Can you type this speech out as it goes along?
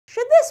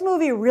Should this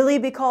movie really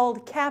be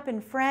called Cap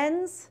and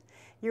Friends?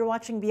 You're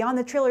watching Beyond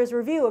the Trailers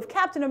review of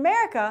Captain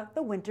America,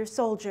 the Winter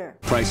Soldier.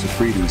 The price of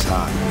freedom is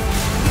high.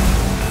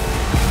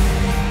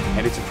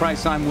 And it's a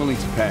price I'm willing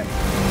to pay.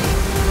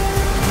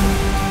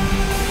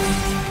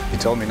 You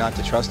told me not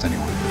to trust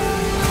anyone.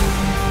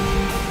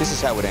 This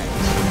is how it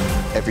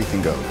ends.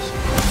 Everything goes.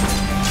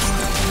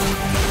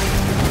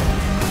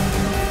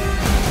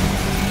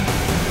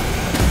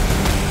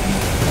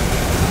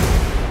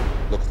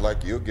 Looks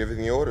like you're giving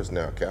the orders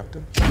now,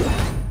 Captain.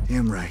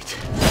 Damn right.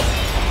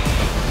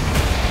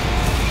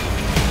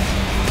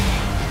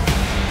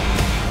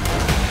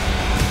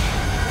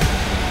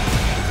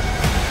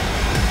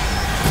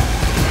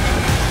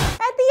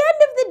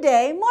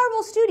 Day,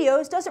 Marvel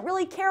Studios doesn't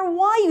really care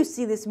why you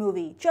see this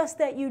movie, just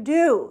that you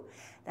do.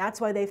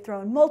 That's why they've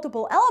thrown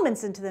multiple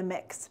elements into the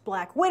mix.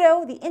 Black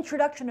Widow, the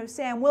introduction of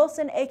Sam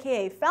Wilson,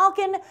 aka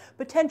Falcon,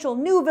 potential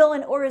new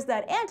villain or is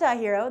that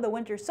anti-hero, the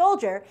Winter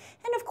Soldier,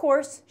 and of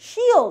course,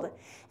 S.H.I.E.L.D.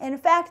 In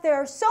fact, there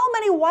are so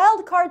many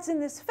wild cards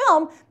in this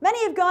film,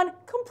 many have gone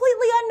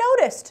completely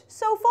unnoticed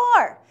so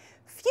far.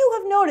 Few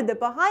have noted that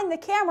behind the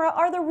camera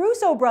are the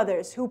Russo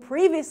brothers, who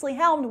previously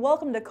helmed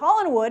Welcome to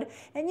Collinwood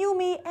and You,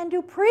 Me, and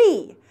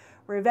Dupree.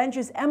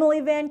 Revenge's Emily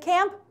Van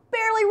Camp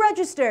barely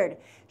registered.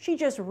 She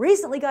just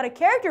recently got a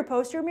character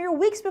poster mere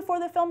weeks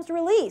before the film's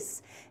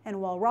release. And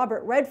while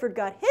Robert Redford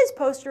got his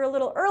poster a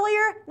little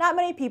earlier, not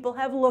many people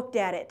have looked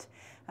at it.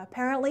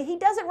 Apparently, he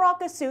doesn't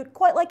rock a suit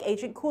quite like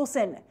Agent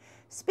Coulson.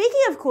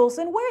 Speaking of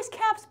Coulson, where's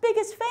Cap's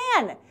biggest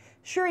fan?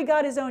 Sure, he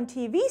got his own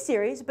TV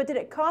series, but did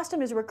it cost him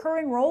his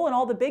recurring role in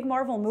all the big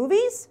Marvel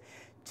movies?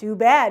 Too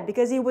bad,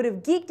 because he would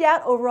have geeked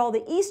out over all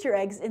the Easter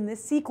eggs in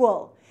this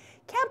sequel.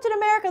 Captain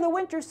America the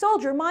Winter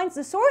Soldier mines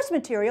the source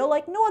material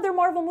like no other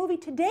Marvel movie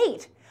to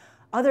date.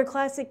 Other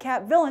classic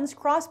Cap villains,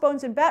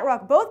 Crossbones and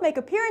Batroc, both make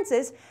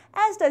appearances,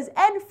 as does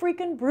Ed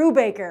freaking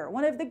Brubaker,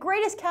 one of the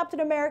greatest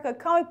Captain America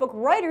comic book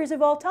writers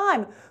of all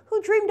time,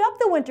 who dreamed up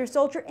the Winter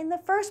Soldier in the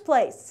first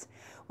place.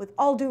 With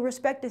all due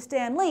respect to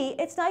Stan Lee,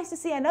 it's nice to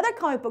see another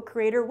comic book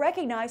creator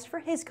recognized for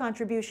his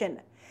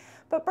contribution.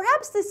 But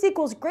perhaps the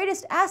sequel's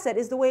greatest asset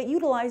is the way it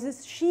utilizes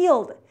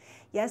S.H.I.E.L.D.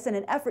 Yes, in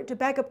an effort to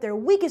back up their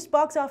weakest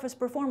box office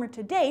performer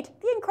to date,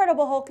 The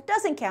Incredible Hulk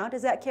doesn't count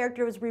as that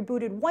character was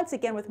rebooted once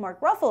again with Mark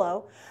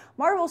Ruffalo.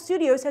 Marvel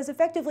Studios has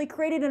effectively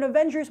created an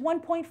Avengers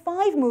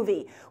 1.5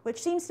 movie,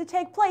 which seems to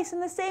take place in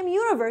the same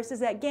universe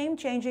as that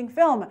game-changing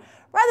film,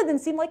 rather than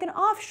seem like an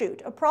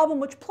offshoot, a problem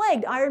which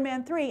plagued Iron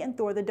Man 3 and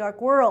Thor: The Dark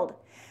World.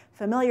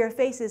 Familiar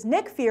faces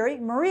Nick Fury,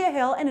 Maria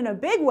Hill, and in a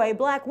big way,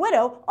 Black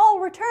Widow all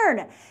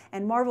return.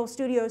 And Marvel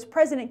Studios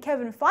president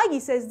Kevin Feige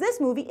says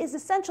this movie is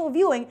essential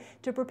viewing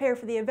to prepare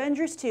for the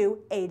Avengers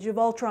 2: Age of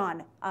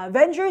Ultron.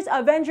 Avengers,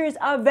 Avengers,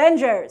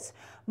 Avengers!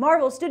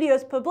 Marvel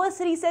Studios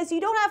publicity says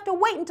you don't have to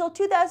wait until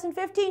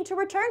 2015 to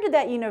return to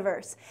that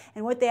universe.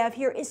 And what they have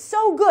here is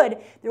so good,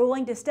 they're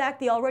willing to stack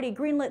the already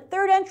greenlit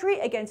third entry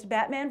against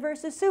Batman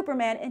vs.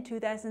 Superman in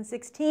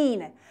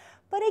 2016.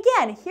 But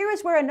again, here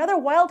is where another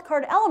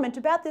wildcard element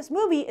about this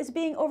movie is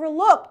being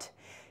overlooked.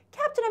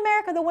 Captain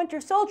America the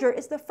Winter Soldier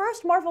is the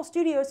first Marvel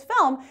Studios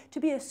film to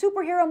be a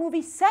superhero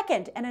movie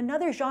second and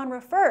another genre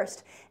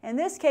first, in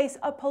this case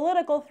a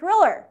political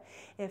thriller.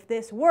 If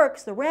this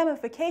works, the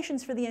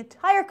ramifications for the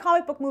entire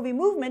comic book movie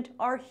movement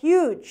are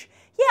huge.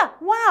 Yeah,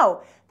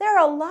 wow, there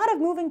are a lot of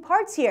moving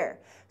parts here.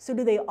 So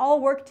do they all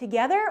work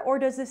together, or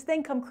does this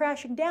thing come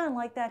crashing down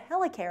like that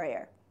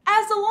helicarrier?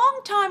 As a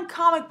longtime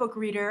comic book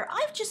reader,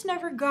 I've just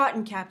never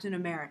gotten Captain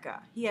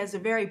America. He has a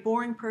very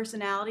boring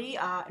personality,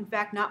 in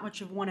fact not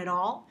much of one at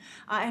all,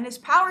 and his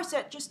power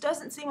set just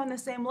doesn't seem on the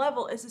same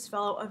level as his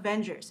fellow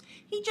Avengers.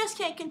 He just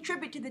can't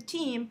contribute to the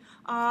team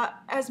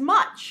as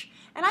much,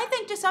 and I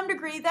think to some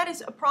degree that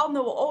is a problem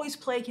that will always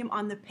plague him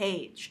on the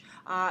page.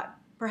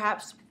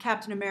 Perhaps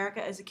Captain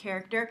America as a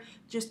character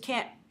just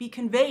can't be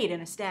conveyed in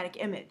a static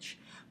image.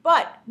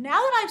 But now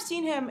that I've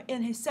seen him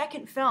in his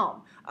second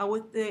film,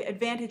 with the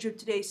advantage of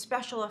today's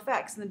special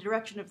effects and the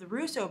direction of the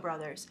Russo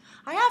brothers,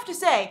 I have to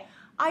say,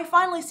 I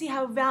finally see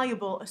how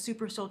valuable a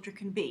super soldier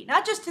can be.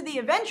 Not just to the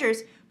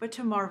Avengers, but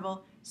to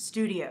Marvel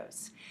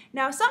Studios.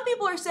 Now, some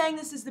people are saying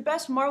this is the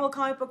best Marvel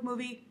comic book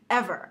movie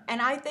ever,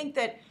 and I think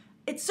that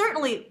it's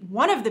certainly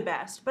one of the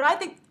best, but I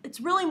think it's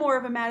really more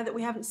of a matter that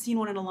we haven't seen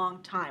one in a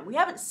long time. We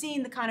haven't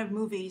seen the kind of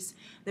movies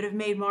that have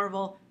made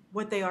Marvel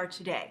what they are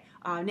today.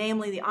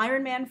 Namely the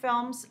Iron Man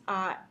films.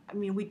 I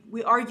mean,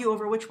 we argue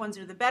over which ones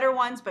are the better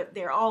ones, but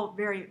they're all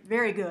very,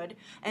 very good,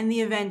 and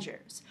the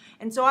Avengers.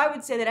 And so I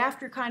would say that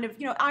after kind of,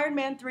 Iron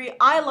Man 3,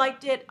 I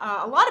liked it.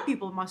 A lot of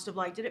people must have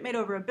liked it. It made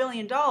over $1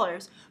 billion,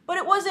 but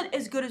it wasn't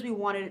as good as we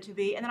wanted it to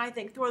be. And then I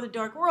think Thor: The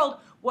Dark World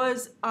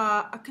was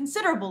a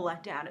considerable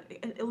letdown,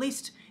 at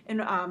least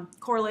in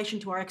correlation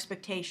to our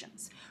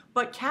expectations.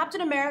 But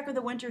Captain America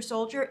the Winter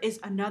Soldier is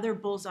another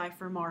bullseye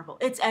for Marvel.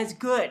 It's as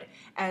good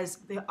as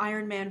the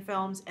Iron Man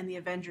films and the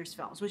Avengers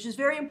films, which is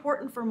very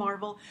important for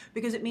Marvel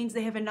because it means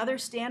they have another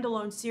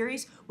standalone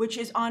series which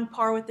is on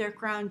par with their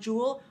crown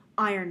jewel,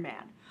 Iron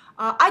Man.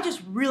 I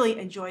just really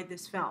enjoyed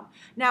this film.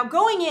 Now,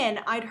 going in,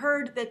 I'd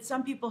heard that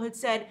some people had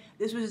said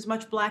this was as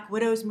much Black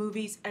Widow's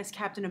movies as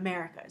Captain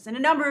America's. And a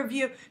number of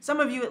you, some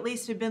of you at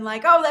least, had been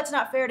like, oh, that's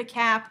not fair to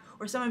Cap.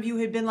 Or some of you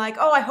had been like,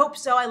 oh, I hope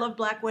so, I love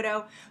Black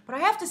Widow. But I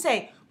have to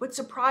say, what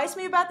surprised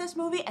me about this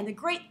movie, and the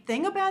great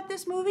thing about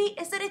this movie,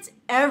 is that it's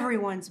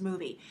everyone's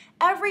movie.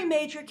 Every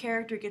major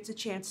character gets a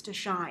chance to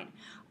shine,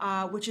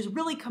 which is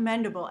really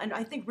commendable, and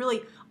I think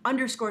really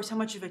underscores how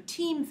much of a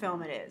team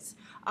film it is.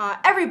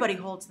 Everybody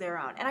holds their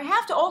own. And I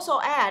have to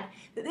also add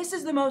that this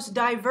is the most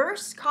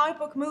diverse comic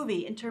book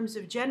movie in terms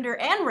of gender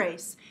and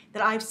race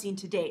that I've seen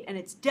to date, and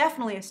it's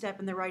definitely a step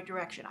in the right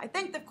direction. I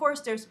think, of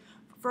course, there's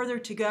further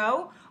to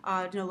go,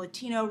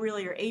 Latino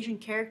really or Asian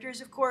characters,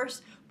 of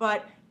course,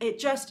 but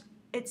it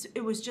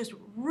was just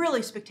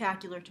really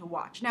spectacular to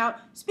watch. Now,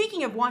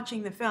 speaking of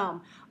watching the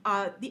film,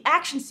 the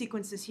action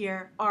sequences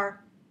here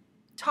are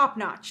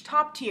top-notch,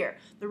 top-tier.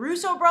 The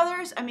Russo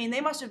brothers, I mean,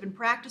 they must have been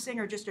practicing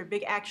or just are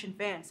big action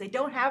fans. They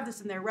don't have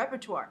this in their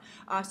repertoire.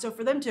 So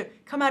for them to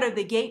come out of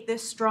the gate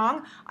this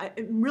strong,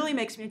 it really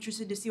makes me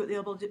interested to see what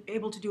they're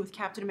able to do with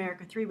Captain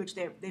America 3, which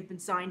they've been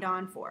signed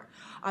on for.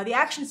 The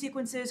action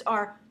sequences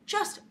are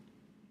just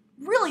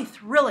really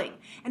thrilling,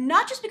 and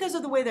not just because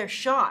of the way they're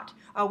shot,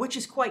 which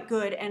is quite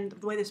good, and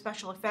the way the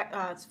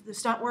the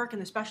stunt work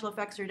and the special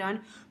effects are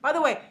done. By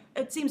the way,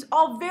 it seems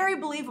all very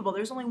believable.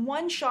 There's only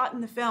one shot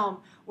in the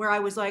film where I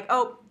was like,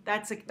 oh,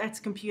 that's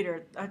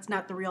computer. That's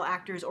not the real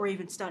actors or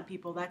even stunt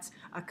people. That's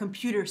a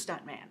computer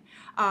stuntman.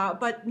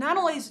 But not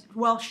only is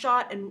well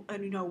shot and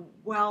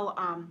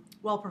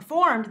well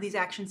performed, these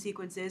action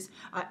sequences,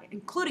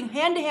 including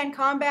hand-to-hand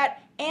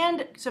combat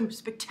and some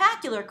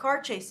spectacular car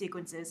chase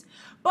sequences,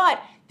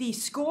 but the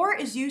score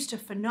is used to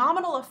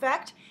phenomenal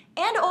effect,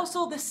 and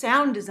also the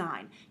sound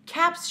design.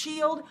 Cap's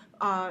shield,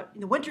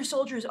 the Winter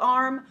Soldier's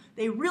arm,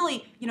 they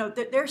really,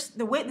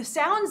 the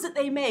sounds that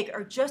they make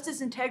are just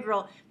as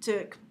integral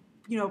to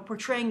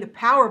portraying the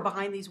power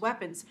behind these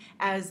weapons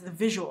as the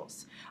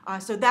visuals.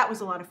 So that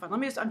was a lot of fun.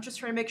 I'm just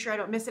trying to make sure I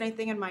don't miss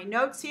anything in my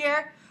notes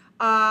here.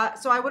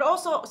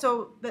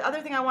 So the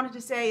other thing I wanted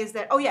to say is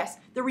that, oh yes,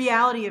 the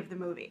reality of the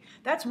movie.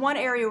 That's one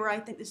area where I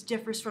think this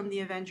differs from the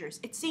Avengers.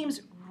 It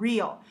seems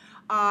real.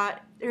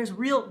 There's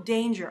real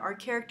danger. Our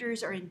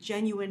characters are in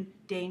genuine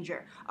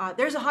danger.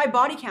 There's a high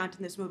body count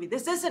in this movie.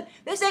 This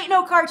ain't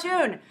no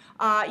cartoon.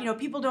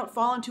 People don't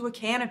fall into a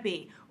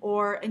canopy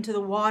or into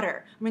the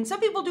water. I mean, some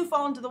people do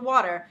fall into the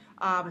water,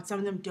 but some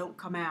of them don't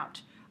come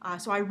out.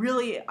 So I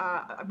really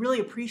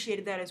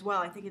appreciated that as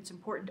well. I think it's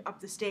important to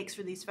up the stakes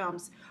for these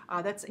films.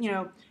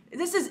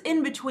 This is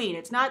in between.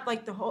 It's not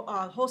like the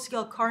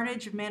whole-scale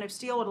carnage of Man of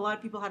Steel, what a lot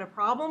of people had a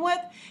problem with,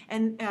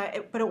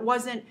 but it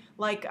wasn't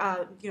like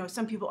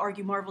some people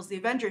argue Marvel's The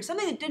Avengers.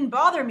 Something that didn't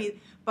bother me,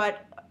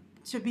 but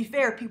to be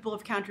fair, people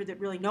have countered that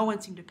really no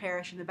one seemed to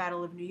perish in the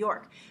Battle of New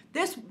York.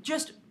 This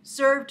just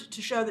served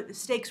to show that the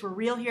stakes were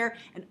real here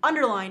and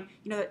underline,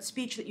 that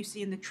speech that you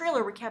see in the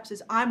trailer where Cap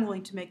says, I'm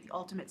willing to make the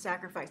ultimate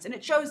sacrifice. And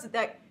it shows that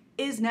that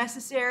is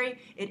necessary,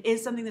 it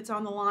is something that's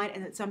on the line,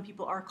 and that some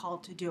people are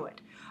called to do it.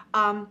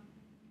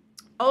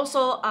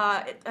 Also,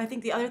 I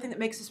think the other thing that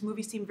makes this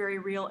movie seem very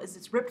real is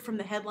it's ripped from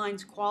the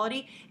headlines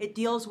quality. It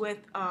deals with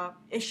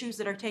issues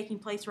that are taking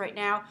place right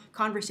now,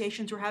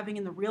 conversations we're having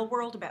in the real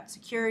world about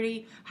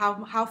security,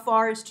 how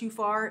far is too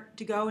far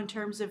to go in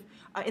terms of,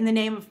 in the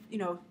name of,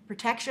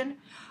 protection.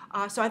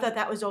 So I thought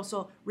that was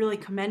also really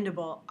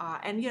commendable.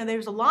 And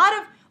there's a lot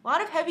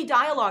of heavy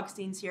dialogue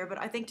scenes here, but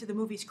I think to the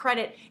movie's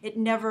credit, it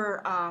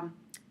never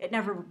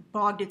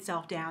bogged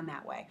itself down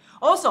that way.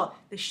 Also,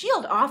 the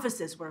S.H.I.E.L.D.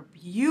 offices were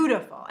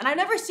beautiful, and I've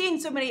never seen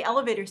so many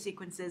elevator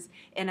sequences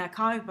in a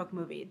comic book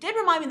movie. It did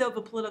remind me, though, of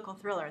a political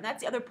thriller, and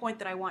that's the other point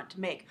that I want to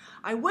make.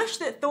 I wish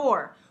that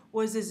Thor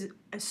was as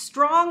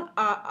strong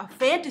a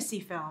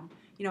fantasy film,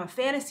 a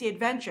fantasy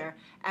adventure,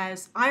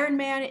 as Iron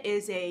Man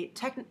is a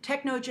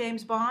techno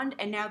James Bond,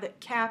 and now that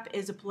Cap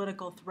is a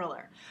political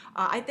thriller.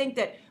 I think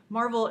that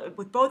Marvel,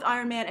 with both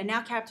Iron Man and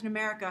now Captain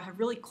America, have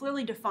really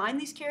clearly defined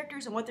these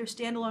characters and what their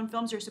standalone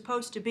films are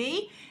supposed to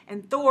be,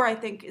 and Thor, I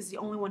think, is the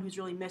only one who's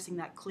really missing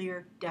that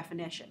clear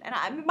definition.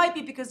 And it might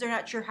be because they're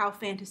not sure how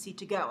fantasy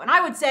to go. And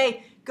I would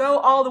say, go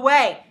all the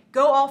way.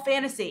 Go all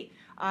fantasy.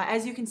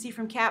 As you can see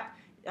from Cap,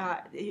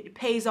 it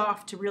pays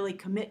off to really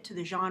commit to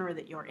the genre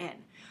that you're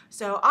in.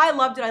 So I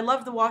loved it. I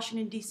loved the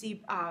Washington,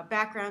 D.C.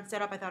 Background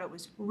setup. I thought it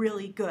was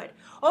really good.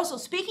 Also,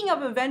 speaking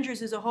of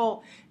Avengers as a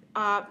whole,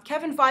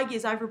 Kevin Feige,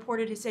 as I've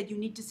reported, has said you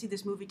need to see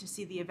this movie to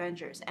see the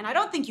Avengers. And I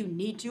don't think you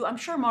need to. I'm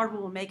sure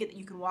Marvel will make it that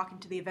you can walk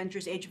into the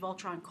Avengers Age of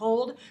Ultron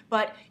cold,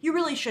 but you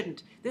really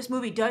shouldn't. This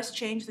movie does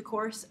change the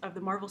course of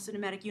the Marvel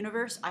Cinematic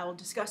Universe. I will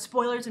discuss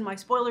spoilers in my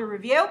spoiler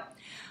review,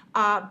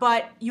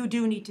 but you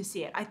do need to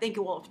see it. I think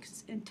it will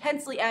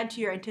intensely add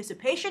to your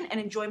anticipation and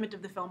enjoyment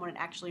of the film when it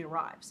actually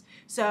arrives.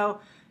 So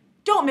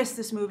Don't miss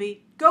this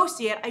movie. Go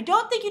see it. I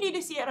don't think you need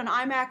to see it on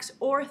IMAX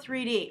or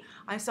 3D.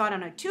 I saw it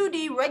on a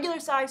 2D regular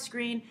size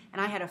screen and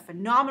I had a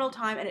phenomenal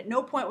time, and at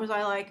no point was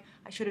I like,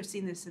 I should have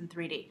seen this in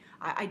 3D.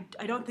 I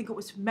don't think it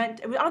was I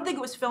don't think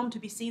it was filmed to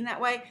be seen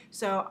that way,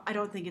 so I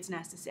don't think it's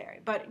necessary.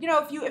 But you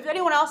know, if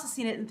anyone else has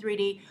seen it in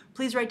 3D,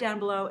 please write down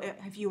below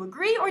if you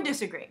agree or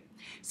disagree.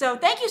 So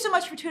thank you so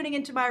much for tuning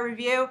into my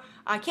review.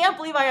 I can't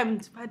believe I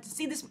had to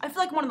see this. I feel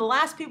like one of the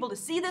last people to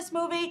see this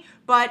movie,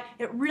 but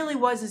it really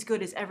was as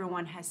good as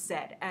everyone has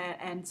said.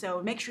 And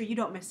so make sure you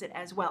don't miss it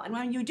as well. And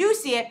when you do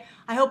see it,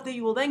 I hope that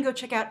you will then go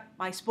check out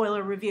my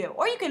spoiler review.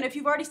 Or you can, if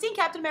you've already seen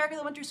Captain America: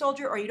 The Winter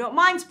Soldier, or you don't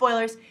mind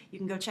spoilers, you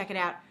can go check it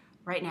out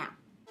right now.